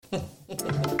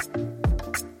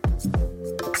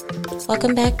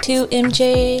Welcome back to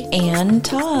MJ and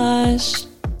Tosh.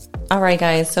 All right,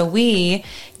 guys. So we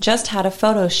just had a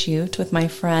photo shoot with my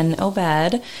friend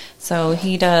Obed. So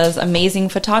he does amazing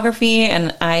photography,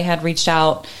 and I had reached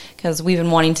out because we've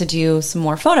been wanting to do some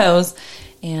more photos,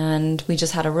 and we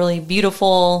just had a really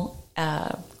beautiful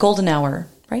golden hour,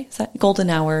 right? Is that golden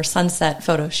hour sunset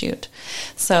photo shoot?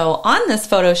 So on this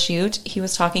photo shoot, he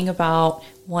was talking about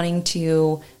wanting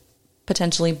to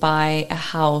potentially buy a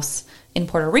house in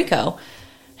Puerto Rico.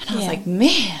 And I was like,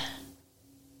 man.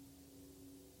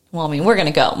 Well, I mean, we're going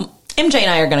to go. MJ and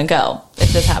I are going to go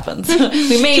if this happens.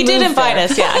 He did invite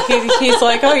us, yeah. He's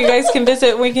like, oh, you guys can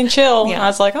visit, we can chill. Yeah. And I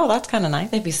was like, oh, that's kind of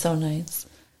nice. It'd be so nice.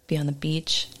 Be on the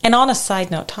beach. And on a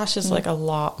side note, Tasha's like a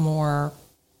lot more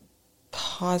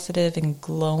positive and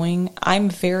glowing.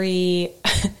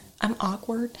 I'm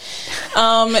awkward.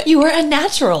 You were a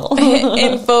natural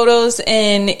in photos,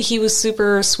 and he was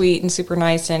super sweet and super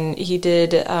nice, and he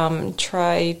did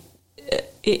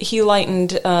he lightened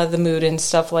the mood and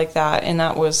stuff like that, and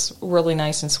that was really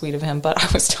nice and sweet of him. But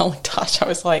I was telling Tosh, I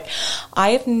was like, I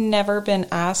have never been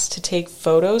asked to take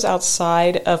photos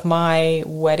outside of my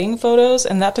wedding photos,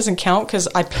 and that doesn't count because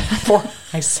I paid for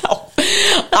myself.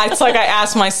 It's like I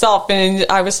asked myself, and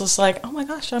I was just like, oh my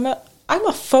gosh, I'm a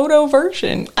photo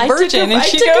virgin. And she goes,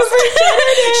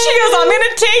 I'm going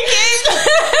to take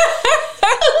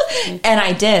it. And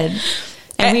I did.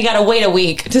 And we got to wait a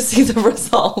week to see the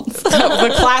results.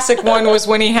 The classic one was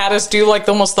when he had us do like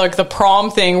almost like the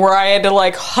prom thing where I had to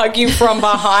like hug you from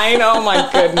behind. Oh my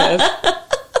goodness.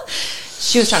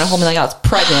 She was trying to hold me like I was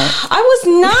pregnant. I was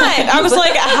not. I was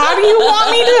like, how do you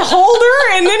want me to hold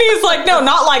her? And then he's like, no,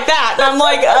 not like that. And I'm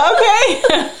like,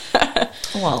 okay.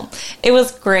 Well, it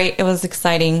was great. It was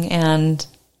exciting. And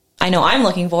I know I'm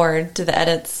looking forward to the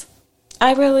edits.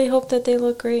 I really hope that they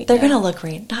look great. They're going to look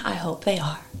great. Not I hope. They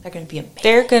are. They're going to be amazing.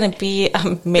 They're going to be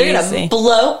amazing. They're going to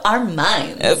blow our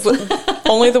minds.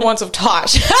 Only the ones of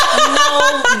Tosh. No.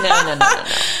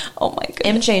 Oh my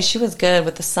goodness. MJ, she was good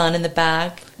with the sun in the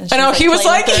back. I know, he was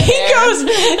like, he goes,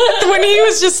 when he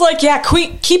was just like, yeah,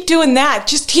 keep doing that.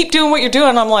 Just keep doing what you're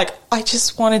doing. I'm like, I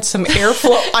just wanted some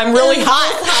airflow. I'm really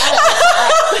hot.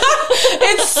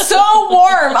 It's so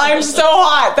warm. I'm so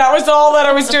hot. That was all that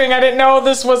I was doing. I didn't know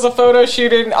this was a photo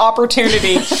shooting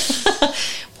opportunity.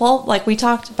 Well, like we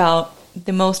talked about,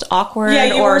 the most awkward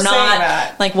or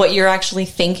not, like what you're actually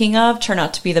thinking of, turn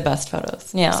out to be the best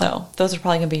photos. Yeah. So those are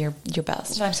probably going to be your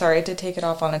best. I'm sorry, I did take it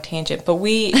off on a tangent, but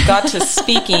we got to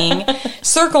speaking,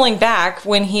 circling back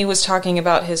when he was talking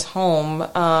about his home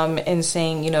and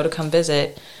saying, to come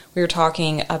visit. We were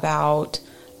talking about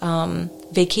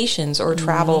vacations or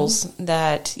travels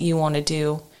that you want to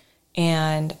do.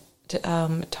 And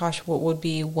Tosh, what would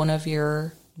be one of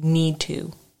your need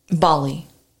to? Bali.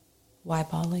 Why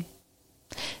Bali?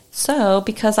 So,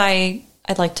 because I'd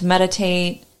like to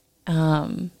meditate.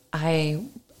 So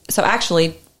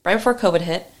actually, right before COVID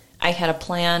hit, I had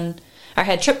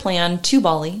a trip planned to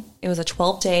Bali. It was a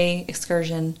 12-day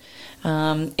excursion.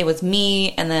 It was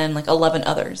me and then like 11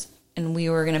 others. And we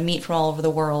were going to meet from all over the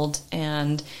world.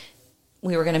 And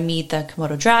we were going to meet the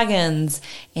Komodo dragons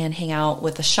and hang out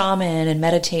with the shaman and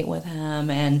meditate with him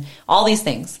and all these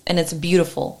things. And it's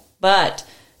beautiful. But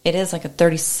it is like a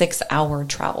 36-hour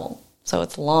travel. So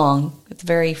it's long. It's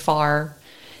very far.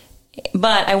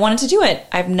 But I wanted to do it.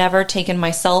 I've never taken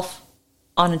myself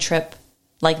on a trip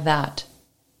like that.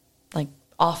 Like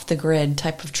off the grid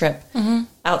type of trip. Mm-hmm.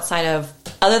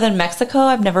 Other than Mexico,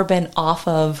 I've never been off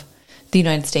of the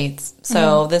United States.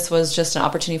 So this was just an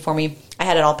opportunity for me. I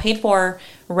had it all paid for,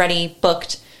 ready,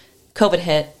 booked. COVID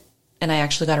hit, and I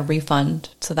actually got a refund.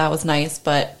 So that was nice.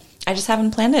 But I just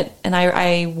haven't planned it, and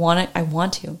I want it. I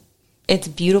want to. It's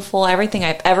beautiful. Everything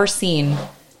I've ever seen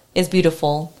is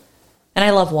beautiful, and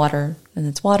I love water, and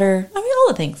it's water. I mean, all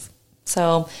the things.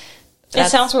 So it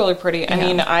sounds really pretty. Yeah. I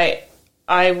mean,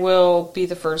 I will be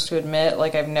the first to admit,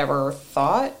 like I've never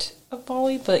thought of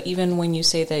Bali, but even when you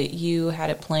say that you had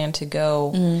it planned to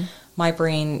go, my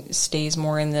brain stays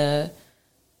more in the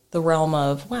realm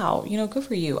of, wow, good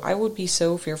for you. I would be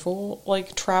so fearful,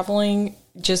 like traveling,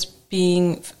 just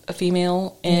being a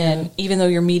female, and even though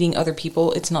you're meeting other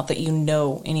people, it's not that you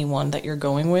know anyone that you're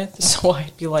going with. So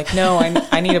I'd be like, no,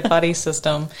 I need a buddy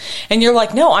system. And you're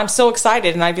like, no, I'm so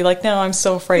excited. And I'd be like, no, I'm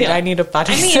so afraid. I need a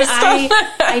buddy system.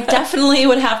 I definitely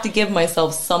would have to give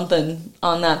myself something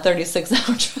on that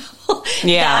 36-hour travel.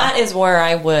 Yeah. That is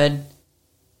where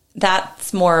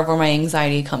that's more of where my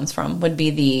anxiety comes from, would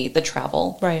be the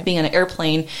travel. Right. Being on an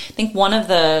airplane. I think one of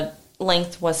the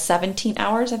length was 17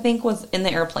 hours, I think, was in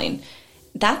the airplane.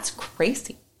 That's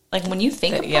crazy. Like when you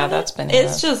think about that's been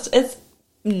it's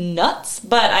nuts,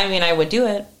 but I mean, I would do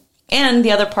it. And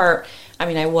the other part, I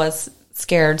mean, I was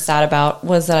scared, sad about,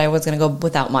 was that I was going to go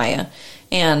without Maya.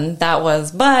 And that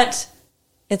was, but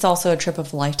it's also a trip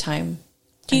of a lifetime.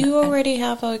 Do you already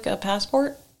have like a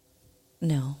passport?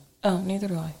 No. Oh, neither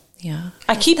do I. Yeah.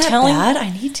 I keep telling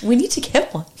we need to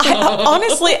get one.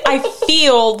 Honestly, I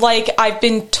feel like I've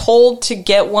been told to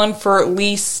get one for at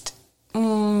least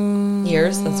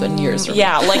years. That's been years. For me.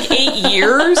 Yeah, like 8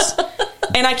 years.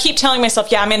 And I keep telling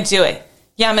myself, yeah, I'm going to do it.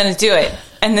 Yeah, I'm going to do it.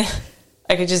 And then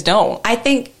I just don't. I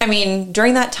think, I mean,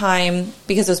 during that time,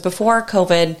 because it was before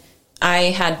COVID,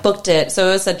 I had booked it. So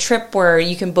it was a trip where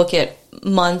you can book it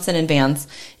months in advance.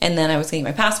 And then I was getting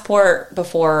my passport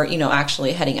before,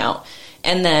 actually heading out.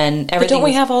 And then everything. But don't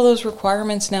we have all those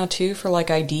requirements now too for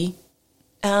like ID?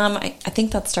 I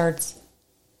think that starts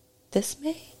this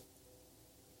May.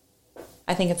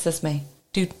 I think it's this May.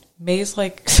 Dude, May's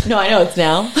like no, I know it's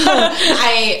now.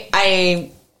 I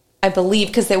believe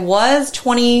because it was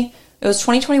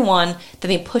 2021. Then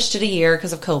they pushed it a year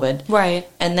because of COVID, right?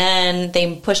 And then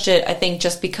they pushed it, I think,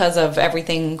 just because of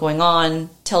everything going on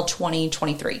till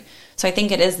 2023. So I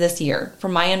think it is this year,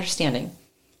 from my understanding.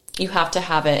 You have to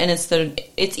have it, and it's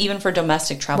even for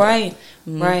domestic travel, right?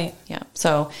 Right. Yeah.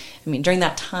 So, I mean, during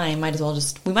that time, we might as well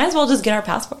just get our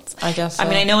passports. I guess. So. I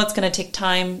mean, I know it's going to take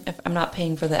time. If I'm not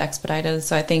paying for the expedited,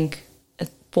 so I think it's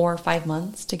 4 or 5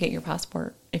 months to get your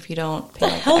passport. If you don't pay,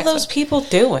 what the hell are those people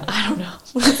doing? I don't know.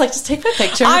 It's like, just take my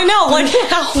picture. I know. Like,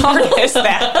 how hard is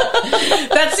that?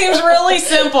 That seems really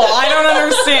simple. I don't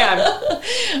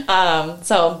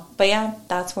understand. But yeah,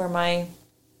 that's where and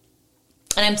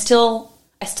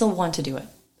I still want to do it.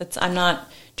 I'm not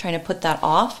trying to put that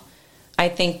off. I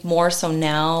think more so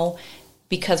now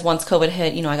because once COVID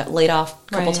hit, I got laid off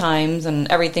a couple times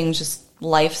and everything's just,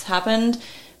 life's happened.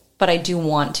 But I do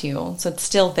want to. So it's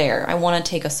still there. I want to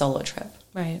take a solo trip.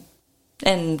 Right.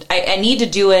 And I need to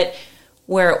do it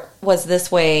where it was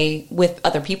this way with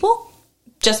other people.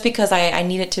 Just because I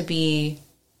need it to be,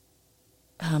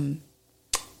 oh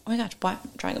my gosh, I'm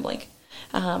drawing a blank.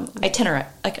 Itinerary.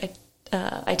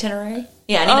 Itinerary?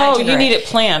 Yeah, I need an itinerary. You need it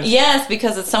planned. Yes,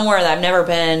 because it's somewhere that I've never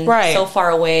been, right. So far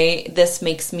away. This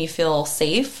makes me feel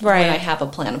safe right. when I have a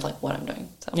plan of like what I'm doing.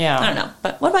 So yeah. I don't know.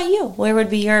 But what about you? Where would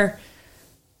be your...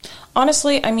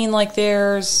 Honestly, I mean, like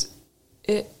I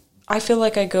feel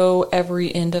like I go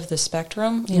every end of the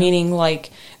spectrum, meaning like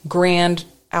grand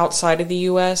outside of the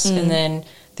U.S. and then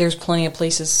there's plenty of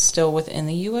places still within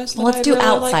the U.S. Well, let's do really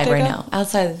outside right now.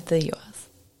 Outside of the U.S.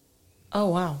 Oh,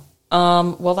 wow.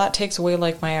 Well, that takes away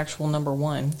like my actual number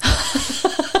one.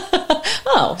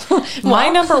 My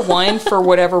number one, for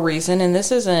whatever reason, and this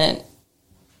isn't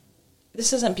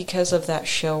because of that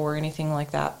show or anything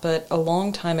like that, but a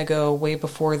long time ago, way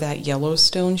before that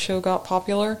Yellowstone show got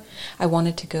popular, I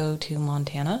wanted to go to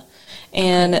Montana.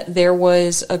 And there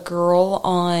was a girl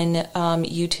on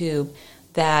YouTube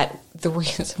that the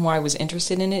reason why I was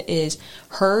interested in it is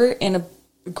her and a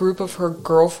group of her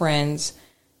girlfriends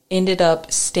ended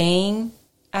up staying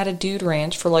at a dude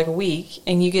ranch for like a week,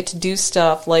 and you get to do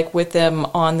stuff like with them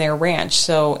on their ranch.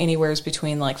 So anywhere's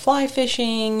between like fly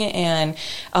fishing and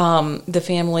the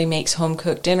family makes home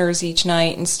cooked dinners each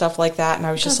night and stuff like that. And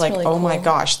I was just like, really cool. My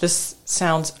gosh, this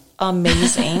sounds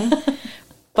amazing.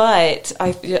 But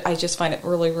I just find it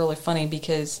really, really funny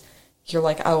because you're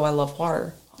like, oh, I love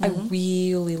water. Mm-hmm. I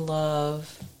really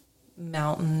love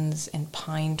mountains and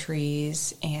pine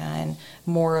trees and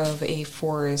more of a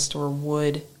forest or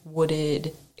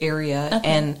wooded area. Okay.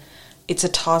 And it's a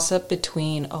toss-up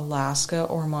between Alaska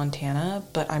or Montana,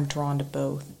 but I'm drawn to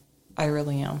both. I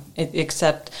really am.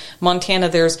 Except Montana,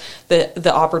 there's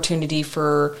the opportunity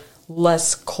for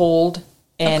less cold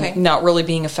and not really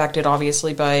being affected,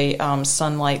 obviously, by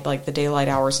sunlight, like the daylight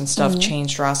hours and stuff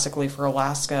change drastically for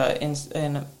Alaska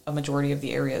in a majority of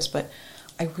the areas. But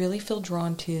I really feel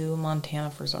drawn to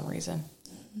Montana for some reason.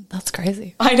 That's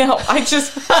crazy. I know.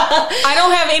 I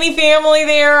don't have any family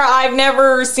there. I've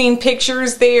never seen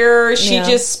pictures there. She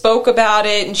just spoke about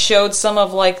it and showed some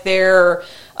of like their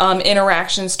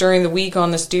interactions during the week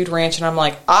on this dude ranch. And I'm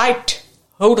like, I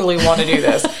totally want to do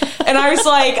this. And I was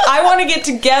like, I want to get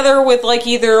together with like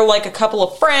either like a couple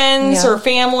of friends or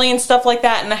family and stuff like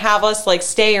that and have us like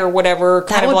stay or whatever,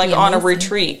 kind of like on a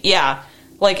retreat. Yeah.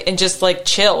 Like, and just like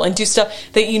chill and do stuff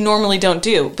that you normally don't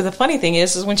do. But the funny thing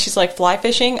is when she's like fly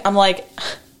fishing, I'm like,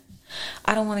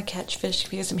 I don't want to catch fish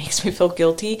because it makes me feel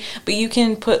guilty. But you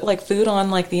can put like food on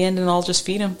like the end and I'll just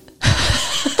feed them.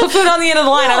 Put food on the end of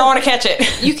the line. I don't want to catch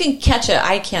it. You can catch it.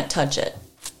 I can't touch it.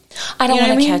 I don't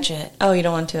want to catch it. Oh, you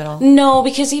don't want to at all? No,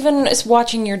 because even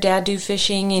watching your dad do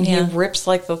fishing and he rips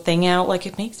like the thing out, like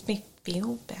it makes me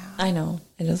feel bad. I know.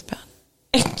 It is bad.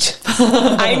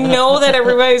 I know that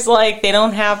everybody's like, they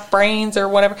don't have brains or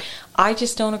whatever. I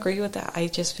just don't agree with that. I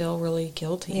just feel really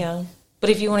guilty. Yeah. But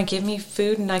if you want to give me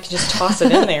food and I can just toss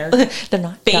it in there. They're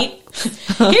not. Bait.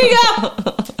 Here you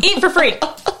go. Eat for free.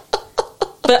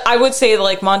 But I would say,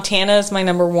 like, Montana is my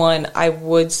number one. I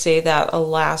would say that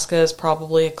Alaska is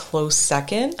probably a close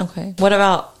second. Okay. What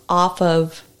about off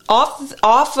of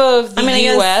the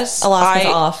U.S.? Alaska's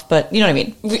off, but you know what I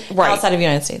mean. Right. Outside of the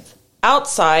United States.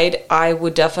 Outside, I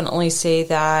would definitely say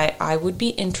that I would be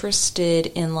interested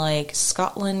in, like,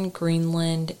 Scotland,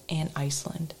 Greenland, and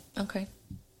Iceland. Okay.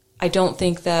 I don't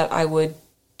think that I would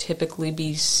typically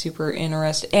be super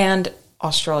interested. And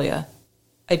Australia.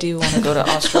 I do want to go to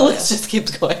Australia. Let's just keep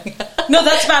going. No,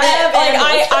 that's about it.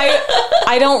 Like,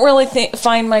 I don't really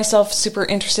find myself super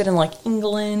interested in, like,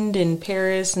 England and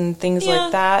Paris and things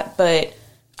like that. But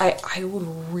I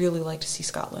would really like to see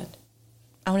Scotland.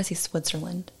 I want to see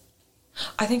Switzerland.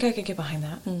 I think I could get behind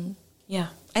that. Mm. Yeah.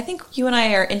 I think you and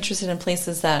I are interested in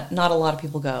places that not a lot of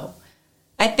people go.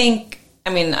 I also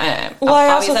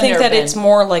think that it's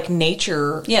more like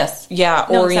nature. Yes. Yeah,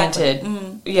 no, oriented. Exactly.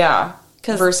 Mm-hmm. Yeah.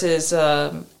 Versus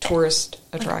tourist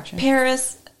attraction.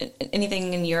 Paris,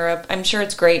 anything in Europe. I'm sure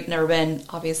it's great. Never been,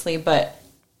 obviously, but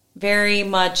very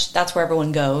much that's where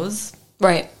everyone goes.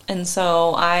 Right. And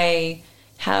so I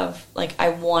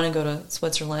want to go to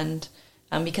Switzerland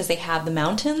because they have the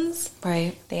mountains.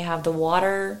 Right. They have the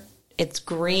water. It's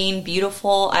green,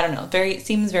 beautiful. I don't know. It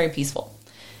seems very peaceful.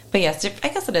 But yes, I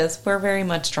guess it is. We're very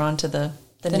much drawn to the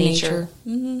nature.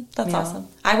 Mm-hmm. That's awesome.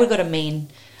 I would go to Maine.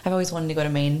 I've always wanted to go to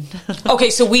Maine. Okay,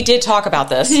 so we did talk about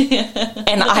this.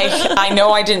 And I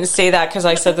know I didn't say that because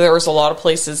I said that there was a lot of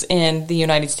places in the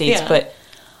United States, but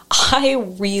I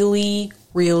really,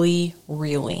 really,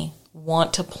 really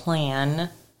want to plan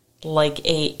like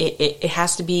it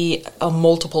has to be a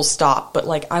multiple stop, but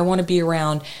like I want to be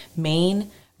around Maine,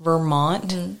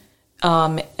 Vermont,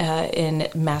 in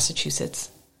Massachusetts.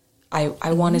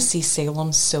 I want to see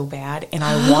Salem so bad, and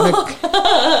I want to.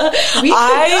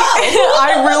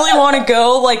 I really want to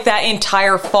go like that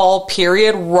entire fall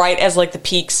period, right as like the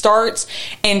peak starts,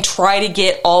 and try to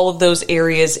get all of those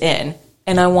areas in.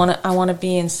 And I want to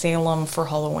be in Salem for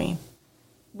Halloween.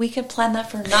 We could plan that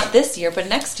for not this year, but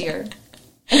next year.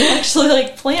 And actually,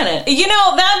 like, plan it. You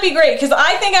know, that'd be great, because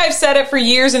I think I've said it for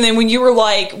years, and then when you were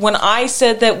like, when I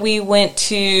said that we went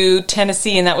to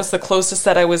Tennessee, and that was the closest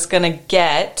that I was going to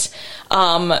get,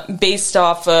 based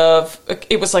off of,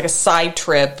 it was like a side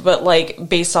trip, but like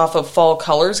based off of fall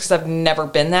colors, because I've never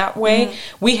been that way.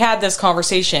 Mm-hmm. We had this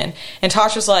conversation, and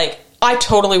Tosh was like, I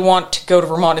totally want to go to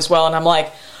Vermont as well, and I'm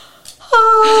like,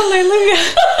 hallelujah.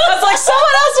 I was like,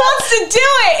 someone else wants to do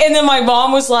it. And then my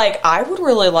mom was like, I would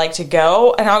really like to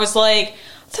go. And I was like,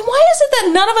 then why is it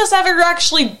that none of us ever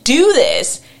actually do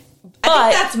this? But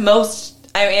I think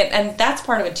and that's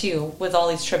part of it too with all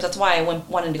these trips. That's why I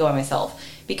wanted to go by myself,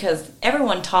 because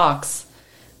everyone talks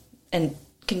and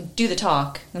can do the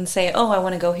talk and say, oh, I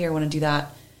want to go here, I want to do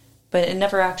that. But it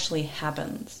never actually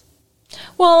happens.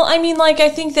 Well, I mean, like, I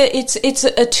think that it's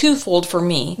a twofold for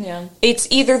me. Yeah. It's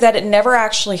either that it never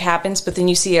actually happens, but then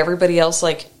you see everybody else,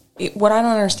 like, what I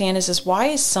don't understand is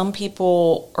why are some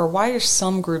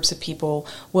groups of people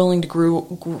willing to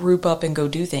group up and go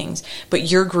do things,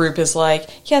 but your group is like,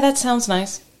 yeah, that sounds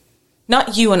nice.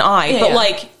 Not you and I, but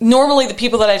like, normally the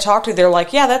people that I talk to, they're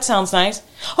like, yeah, that sounds nice.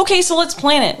 Okay, so let's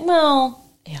plan it. Well...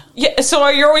 Yeah. So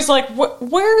you're always like, where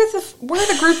are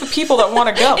the group of people that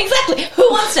want to go? Exactly. Who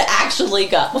wants to actually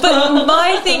go? But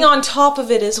my thing on top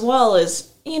of it as well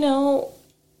is, you know,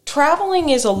 traveling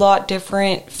is a lot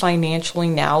different financially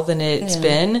now than it's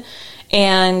been.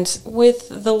 And with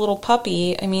the little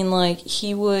puppy, I mean, like,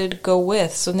 he would go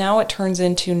with. So now it turns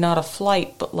into not a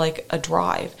flight, but like a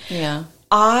drive. Yeah.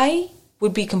 I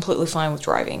would be completely fine with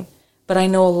driving. But I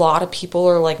know a lot of people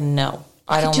are like, no,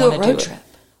 I don't want to do a road trip.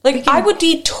 Like, I would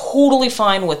be totally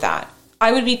fine with that.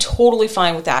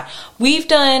 We've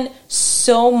done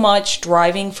so much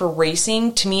driving for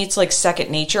racing. To me, it's like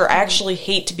second nature. I actually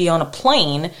hate to be on a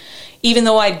plane, even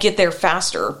though I'd get there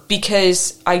faster,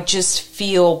 because I just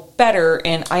feel better,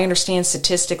 and I understand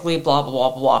statistically, blah, blah,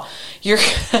 blah, blah. You're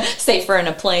safer in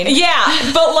a plane.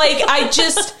 Yeah, but like,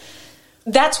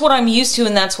 that's what I'm used to,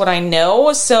 and that's what I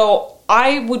know, so...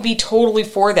 I would be totally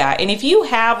for that. And if you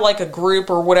have like a group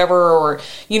or whatever, or,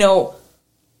 you know,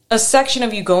 a section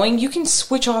of you going, you can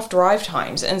switch off drive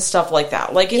times and stuff like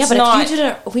that. Like, it's not...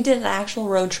 if we did an actual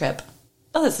road trip,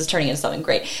 this is turning into something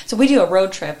great. So we do a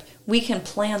road trip, we can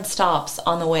plan stops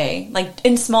on the way, like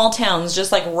in small towns,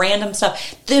 just like random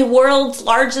stuff. The world's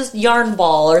largest yarn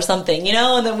ball or something, you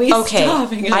know, and then we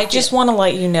stop. I just want to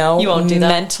let you know, you won't do that.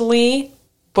 Mentally,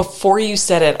 before you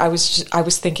said it, I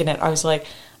was thinking it. I was like,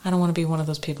 I don't want to be one of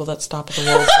those people that stop at the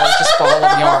world's largest ball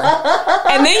of yarn.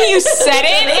 And then you said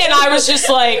it, and I was just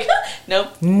like, nope.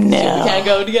 No. We can't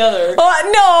go together.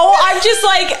 No, I'm just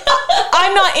like,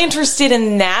 I'm not interested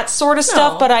in that sort of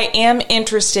stuff, but I am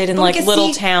interested in like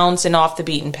little towns and off the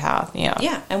beaten path. Yeah.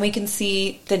 Yeah, and we can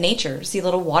see the nature, see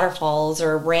little waterfalls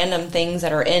or random things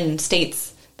that are in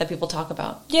states that people talk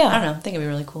about. Yeah. I don't know. I think it'd be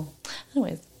really cool.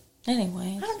 Anyways. I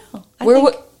don't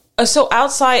know. So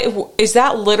outside, is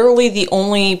that literally the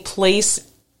only place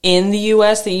in the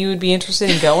U.S. that you would be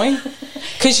interested in going?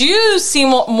 Because you seem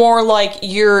more like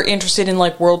you're interested in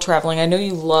like world traveling. I know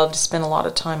you love to spend a lot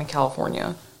of time in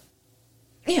California.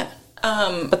 Yeah.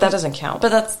 But that doesn't count. But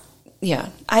that's, yeah.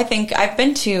 I think I've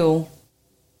been to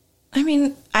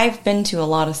a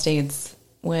lot of states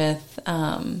with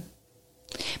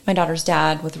my daughter's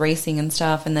dad with racing and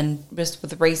stuff, and then just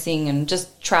with racing and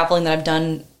just traveling that I've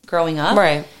done growing up.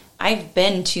 Right. I've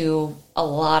been to a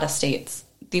lot of states.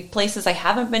 The places I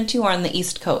haven't been to are on the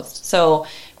East Coast. So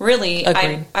really,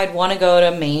 I'd want to go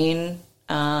to Maine,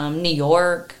 New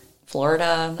York,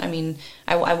 Florida. I mean,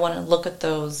 I want to look at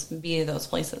those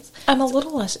places. I'm a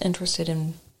little less interested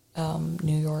in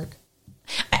New York.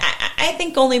 I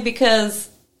think only because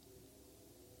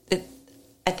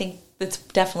I think it's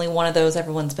definitely one of those,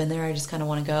 everyone's been there, I just kind of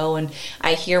want to go. And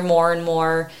I hear more and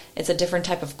more, it's a different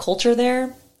type of culture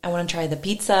there. I want to try the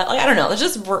pizza. Like, I don't know. There's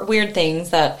just weird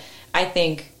things that I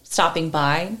think stopping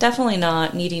by, definitely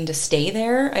not needing to stay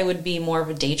there. I would be more of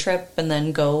a day trip and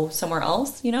then go somewhere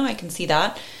else. You know, I can see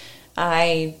that.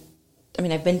 I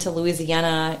mean, I've been to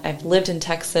Louisiana. I've lived in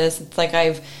Texas. It's like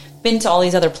I've been to all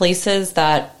these other places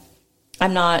that I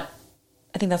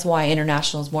think that's why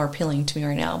international is more appealing to me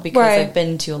right now, because I've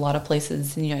been to a lot of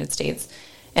places in the United States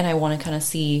and I want to kind of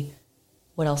see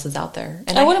what else is out there.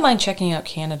 And I wouldn't mind checking out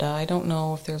Canada. I don't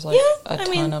know if there's like a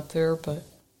ton up there, but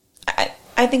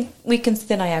I think we can see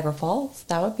the Niagara Falls.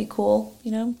 That would be cool,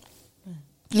 you know?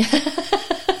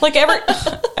 Like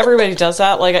everybody does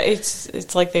that. Like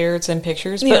it's like there, it's in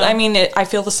pictures. But I mean, I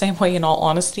feel the same way in all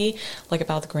honesty, like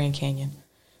about the Grand Canyon.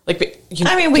 Like, you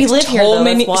know, we live here, though,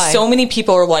 that's why. So many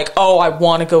people are like, oh, I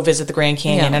want to go visit the Grand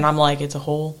Canyon. And I'm like, it's a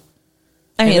hole.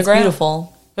 I mean, it's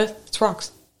beautiful. But it's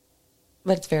rocks.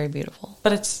 But it's very beautiful.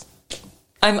 But it's,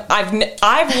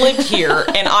 I've lived here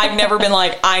and I've never been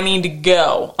like, I need to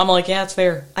go. I'm like, yeah, it's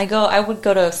there. I would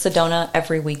go to Sedona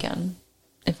every weekend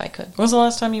if I could. When was the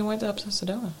last time you went up to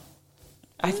Sedona?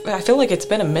 I feel like it's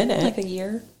been a minute. Like a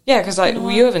year. Yeah, because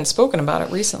you haven't spoken about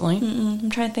it recently. I'm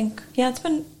trying to think. Yeah, it's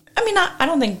been, I mean, I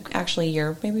don't think actually a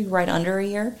year, maybe right under a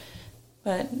year.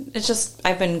 But it's just,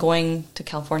 I've been going to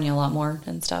California a lot more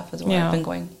and stuff is where I've been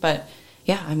going. But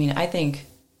yeah, I mean, I think,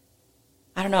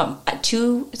 I don't know,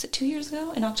 is it 2 years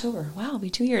ago? In October. Wow, it'll be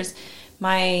 2 years.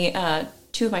 My,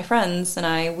 two of my friends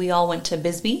and we all went to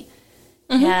Bisbee.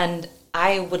 Mm-hmm. And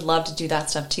I would love to do that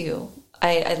stuff too.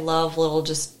 I love little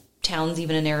just towns,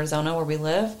 even in Arizona where we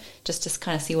live, just to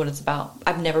kind of see what it's about.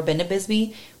 I've never been to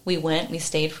Bisbee. We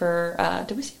stayed for,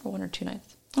 did we stay for 1 or 2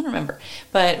 nights? I don't remember.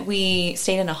 But we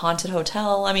stayed in a haunted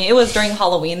hotel. I mean, it was during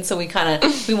Halloween, so we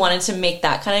wanted to make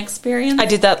that kind of experience. I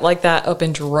did that like that up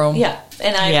in Jerome. Yeah.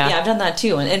 And I've done that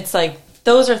too. And it's like,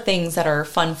 those are things that are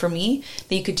fun for me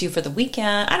that you could do for the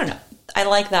weekend. I don't know. I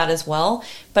like that as well.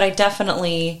 But I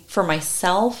definitely, for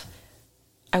myself,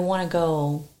 I want to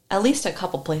go at least a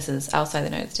couple places outside the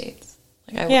United States.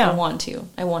 Like I want to.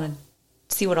 I want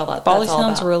to see what all that's all about. Bali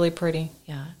sounds really pretty.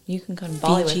 Yeah. You can come to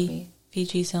Bali with me.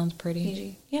 Fiji sounds pretty.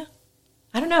 Fiji, yeah.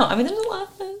 I don't know. I mean, there's a lot.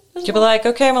 You'll be like,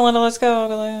 okay, Melinda, let's go. I'll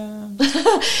be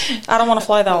like, I don't want to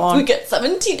fly that long. We get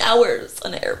 17 hours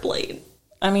on an airplane.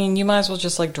 I mean, you might as well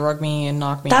just like drug me and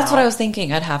knock me out. That's what I was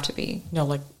thinking. I'd have to be. No,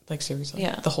 like seriously.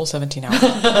 Yeah. The whole 17 hours.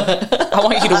 I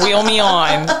want you to wheel me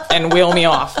on and wheel me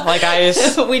off. Like I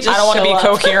don't want to be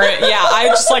coherent. Yeah, I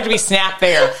just like to be snapped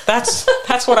there. That's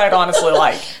what I'd honestly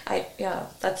like.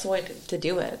 That's the way to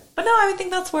do it. But no, I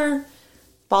think that's where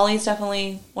Bali's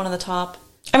definitely one of the top.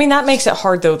 I mean, that makes it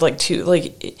hard though,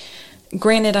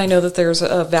 granted, I know that there's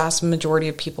a vast majority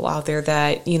of people out there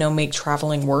that, you know, make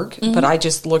traveling work, but I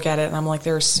just look at it and I'm like,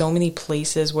 there are so many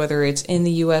places, whether it's in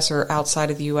the U.S. or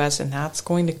outside of the U.S., and that's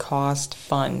going to cost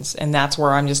funds. And that's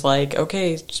where I'm just like,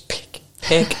 okay, just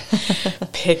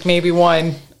pick maybe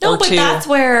one or two. That's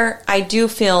where I do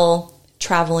feel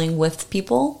traveling with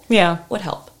people would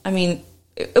help. I mean,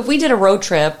 if we did a road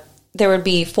trip, there would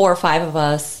be 4 or 5 of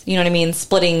us, you know what I mean,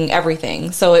 splitting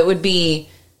everything. So it would be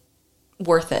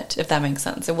worth it, if that makes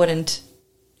sense. It wouldn't,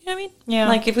 you know what I mean? Yeah.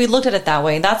 Like, if we looked at it that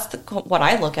way, that's what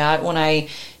I look at when I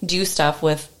do stuff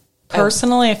with...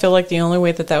 Personally, I feel like the only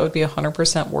way that would be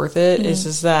 100% worth it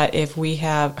is that if we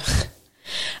have...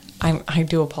 I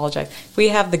do apologize. We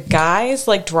have the guys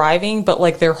like driving, but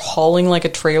like they're hauling like a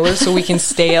trailer so we can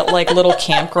stay at like little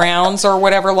campgrounds or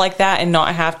whatever like that and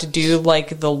not have to do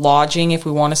like the lodging if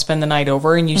we want to spend the night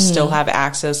over, and you still have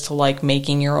access to like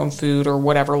making your own food or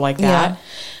whatever like that.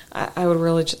 I would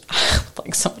really just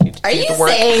like somebody to Are do you the work.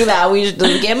 saying that we should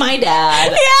just get my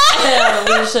dad?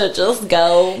 Yeah. We should just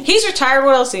go. He's retired.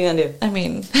 What else are you going to do? I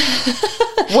mean,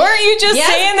 weren't you just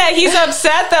saying that he's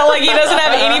upset that like he doesn't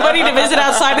have anybody to visit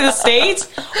outside of the States?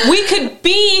 We could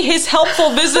be his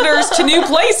helpful visitors to new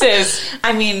places.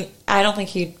 I mean, I don't think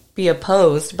he'd be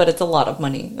opposed, but it's a lot of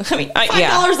money. I mean, $5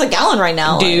 yeah. a gallon right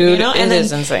now. Dude, you know? it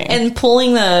is insane. And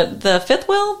pulling the fifth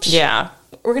wheel? Yeah.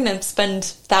 We're going to spend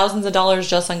thousands of dollars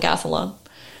just on gas alone.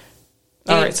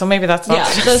 All right, so maybe that's not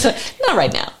not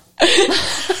right now.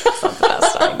 that's not the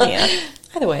best idea.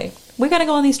 Either way, we got to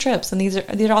go on these trips, and these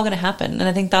are all going to happen. And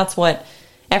I think that's what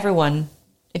everyone,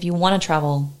 if you want to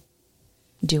travel,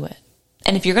 do it.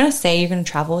 And if you're going to say you're going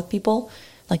to travel with people,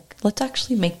 like, let's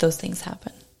actually make those things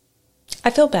happen. I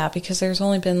feel bad because there's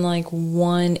only been like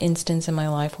one instance in my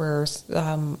life where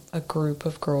a group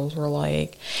of girls were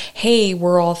like, hey,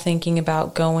 we're all thinking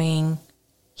about going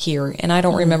here. And I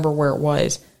don't remember where it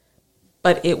was,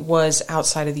 but it was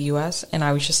outside of the U.S. And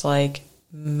I was just like,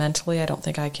 mentally, I don't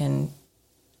think I can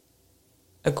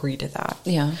agree to that.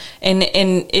 Yeah. And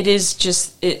it is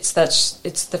just, it's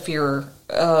the fear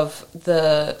of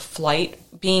the flight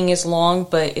being as long,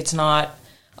 but it's not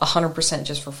 100%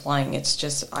 just for flying. It's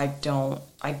just I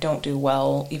don't do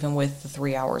well even with the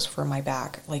 3 hours for my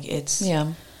back. Like it's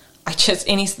I just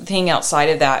anything outside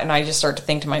of that, and I just start to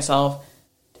think to myself,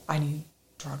 I need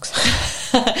drugs.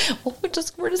 Well, we're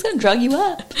just gonna drug you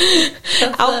up.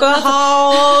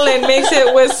 Alcohol and mix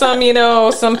it with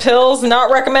some pills.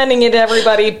 Not recommending it to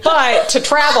everybody, but to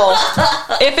travel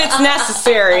if it's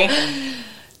necessary.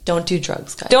 Don't do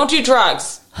drugs, guys. Don't do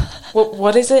drugs.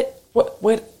 What is it?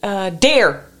 What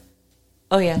DARE.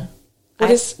 Oh yeah.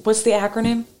 What's the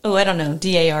acronym? Oh, I don't know.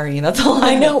 DARE. That's all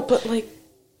I know, but like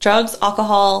drugs,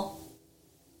 alcohol,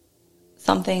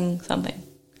 something.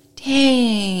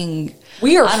 Dang.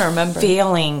 We are I don't remember.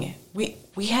 failing.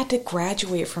 We had to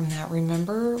graduate from that,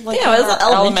 remember? Like it was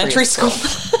elementary school.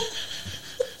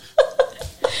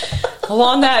 Well,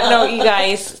 on that note, you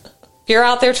guys, if you're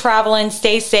out there traveling,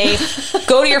 stay safe.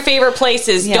 Go to your favorite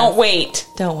places. Yes. Don't wait.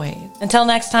 Don't wait. Until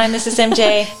next time, this is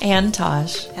MJ. And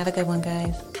Tosh. Have a good one,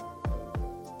 guys.